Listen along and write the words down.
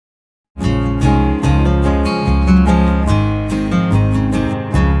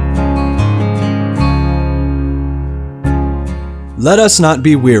Let us not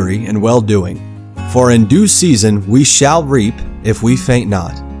be weary in well-doing, for in due season we shall reap if we faint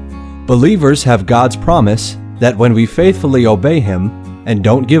not. Believers have God's promise that when we faithfully obey Him and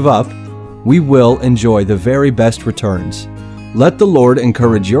don't give up, we will enjoy the very best returns. Let the Lord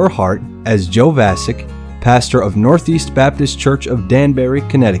encourage your heart as Joe Vasick, pastor of Northeast Baptist Church of Danbury,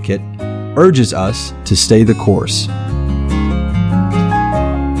 Connecticut, urges us to stay the course.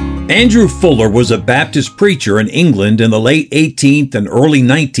 Andrew Fuller was a Baptist preacher in England in the late 18th and early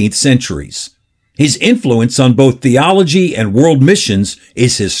 19th centuries. His influence on both theology and world missions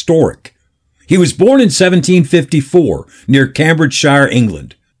is historic. He was born in 1754 near Cambridgeshire,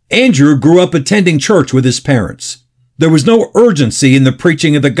 England. Andrew grew up attending church with his parents. There was no urgency in the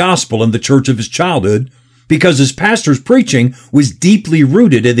preaching of the gospel in the church of his childhood because his pastor's preaching was deeply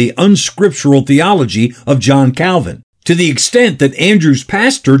rooted in the unscriptural theology of John Calvin, to the extent that Andrew's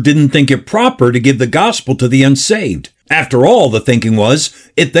pastor didn't think it proper to give the gospel to the unsaved. After all, the thinking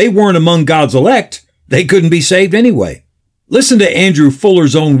was, if they weren't among God's elect, they couldn't be saved anyway. Listen to Andrew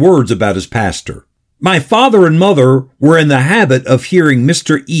Fuller's own words about his pastor. My father and mother were in the habit of hearing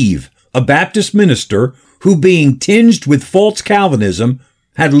Mr. Eve, a Baptist minister who, being tinged with false Calvinism,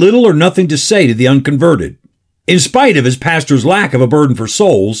 had little or nothing to say to the unconverted. In spite of his pastor's lack of a burden for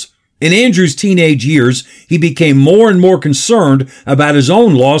souls, in Andrew's teenage years, he became more and more concerned about his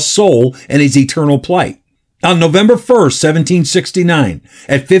own lost soul and his eternal plight. On November 1st, 1769,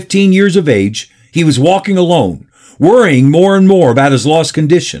 at 15 years of age, he was walking alone, worrying more and more about his lost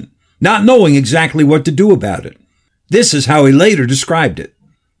condition, not knowing exactly what to do about it. This is how he later described it.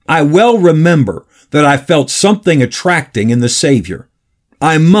 I well remember that I felt something attracting in the Savior.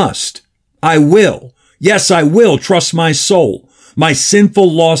 I will, yes, I will trust my soul, my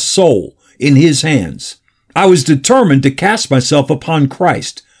sinful lost soul, in His hands. I was determined to cast myself upon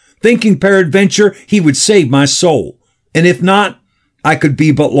Christ, thinking peradventure He would save my soul, and if not, I could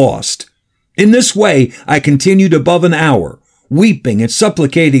be but lost. In this way I continued above an hour, weeping and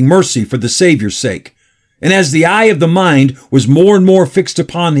supplicating mercy for the Savior's sake. And as the eye of the mind was more and more fixed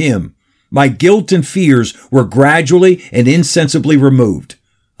upon Him, my guilt and fears were gradually and insensibly removed.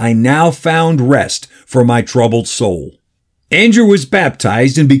 I now found rest for my troubled soul. Andrew was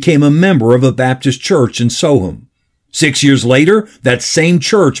baptized and became a member of a Baptist church in Soham. 6 years later, that same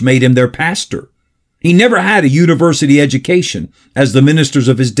church made him their pastor. He never had a university education, as the ministers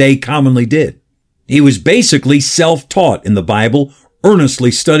of his day commonly did. He was basically self-taught in the Bible, earnestly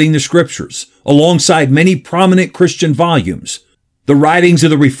studying the Scriptures, alongside many prominent Christian volumes, the writings of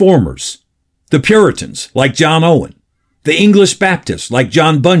the Reformers, the Puritans, like John Owen, the English Baptists, like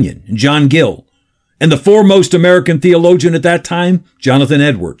John Bunyan and John Gill, and the foremost American theologian at that time, Jonathan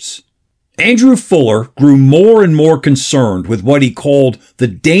Edwards. Andrew Fuller grew more and more concerned with what he called the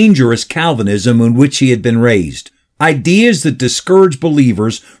dangerous Calvinism in which he had been raised, ideas that discouraged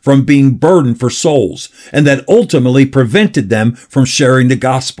believers from being burdened for souls and that ultimately prevented them from sharing the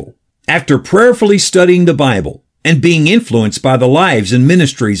gospel. After prayerfully studying the Bible and being influenced by the lives and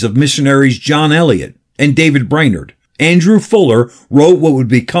ministries of missionaries John Eliot and David Brainerd, Andrew Fuller wrote what would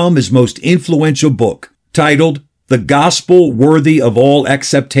become his most influential book, titled The Gospel Worthy of All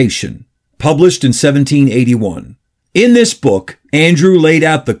Acceptation, published in 1781. In this book, Andrew laid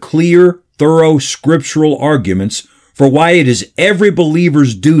out the clear, thorough scriptural arguments for why it is every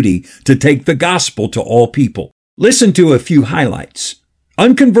believer's duty to take the gospel to all people. Listen to a few highlights.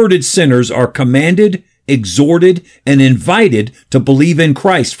 Unconverted sinners are commanded, exhorted, and invited to believe in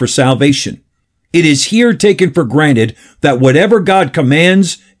Christ for salvation. It is here taken for granted that whatever God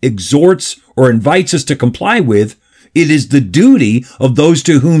commands, exhorts, or invites us to comply with, it is the duty of those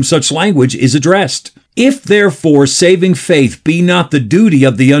to whom such language is addressed. If, therefore, saving faith be not the duty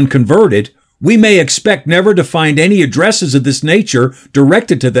of the unconverted, we may expect never to find any addresses of this nature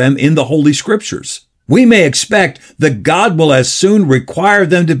directed to them in the Holy Scriptures. We may expect that God will as soon require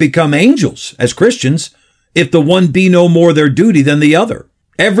them to become angels as Christians, if the one be no more their duty than the other.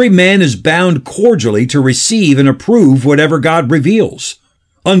 Every man is bound cordially to receive and approve whatever God reveals.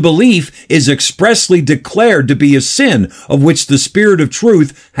 Unbelief is expressly declared to be a sin of which the Spirit of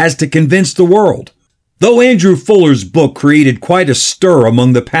truth has to convince the world. Though Andrew Fuller's book created quite a stir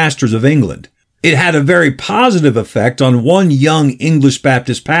among the pastors of England, it had a very positive effect on one young English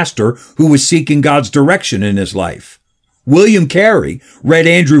Baptist pastor who was seeking God's direction in his life. William Carey read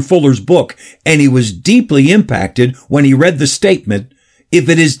Andrew Fuller's book, and he was deeply impacted when he read the statement, "If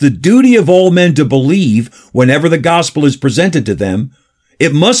it is the duty of all men to believe whenever the gospel is presented to them,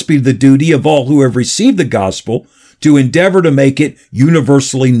 it must be the duty of all who have received the gospel to endeavor to make it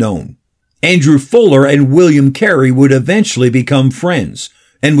universally known." Andrew Fuller and William Carey would eventually become friends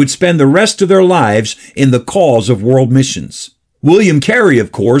and would spend the rest of their lives in the cause of world missions. William Carey,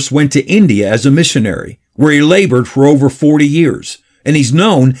 of course, went to India as a missionary, where he labored for over 40 years, and he's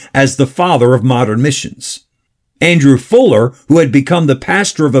known as the father of modern missions. Andrew Fuller, who had become the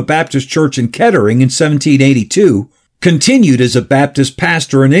pastor of a Baptist church in Kettering in 1782, continued as a Baptist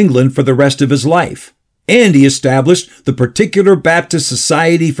pastor in England for the rest of his life, and he established the Particular Baptist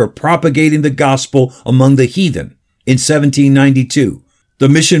Society for Propagating the Gospel Among the Heathen in 1792, the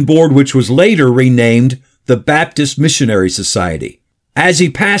mission board which was later renamed the Baptist Missionary Society. As he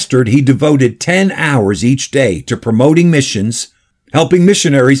pastored, he devoted 10 hours each day to promoting missions, helping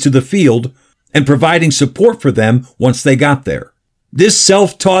missionaries to the field, and providing support for them once they got there. This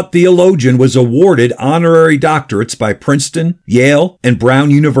self-taught theologian was awarded honorary doctorates by Princeton, Yale, and Brown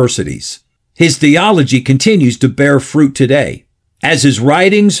universities. His theology continues to bear fruit today, as his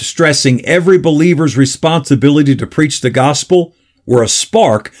writings stressing every believer's responsibility to preach the gospel were a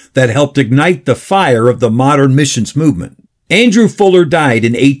spark that helped ignite the fire of the modern missions movement. Andrew Fuller died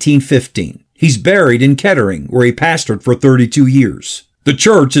in 1815. He's buried in Kettering, where he pastored for 32 years. The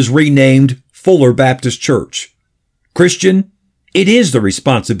church is renamed Fuller Baptist Church. Christian, it is the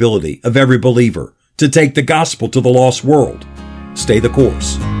responsibility of every believer to take the gospel to the lost world. Stay the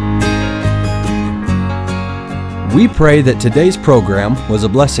course. We pray that today's program was a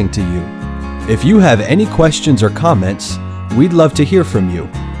blessing to you. If you have any questions or comments, we'd love to hear from you.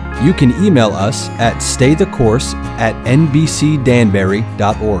 You can email us at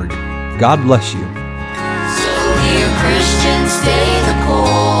staythecourse@nbcdanbury.org. God bless you. So dear Christian,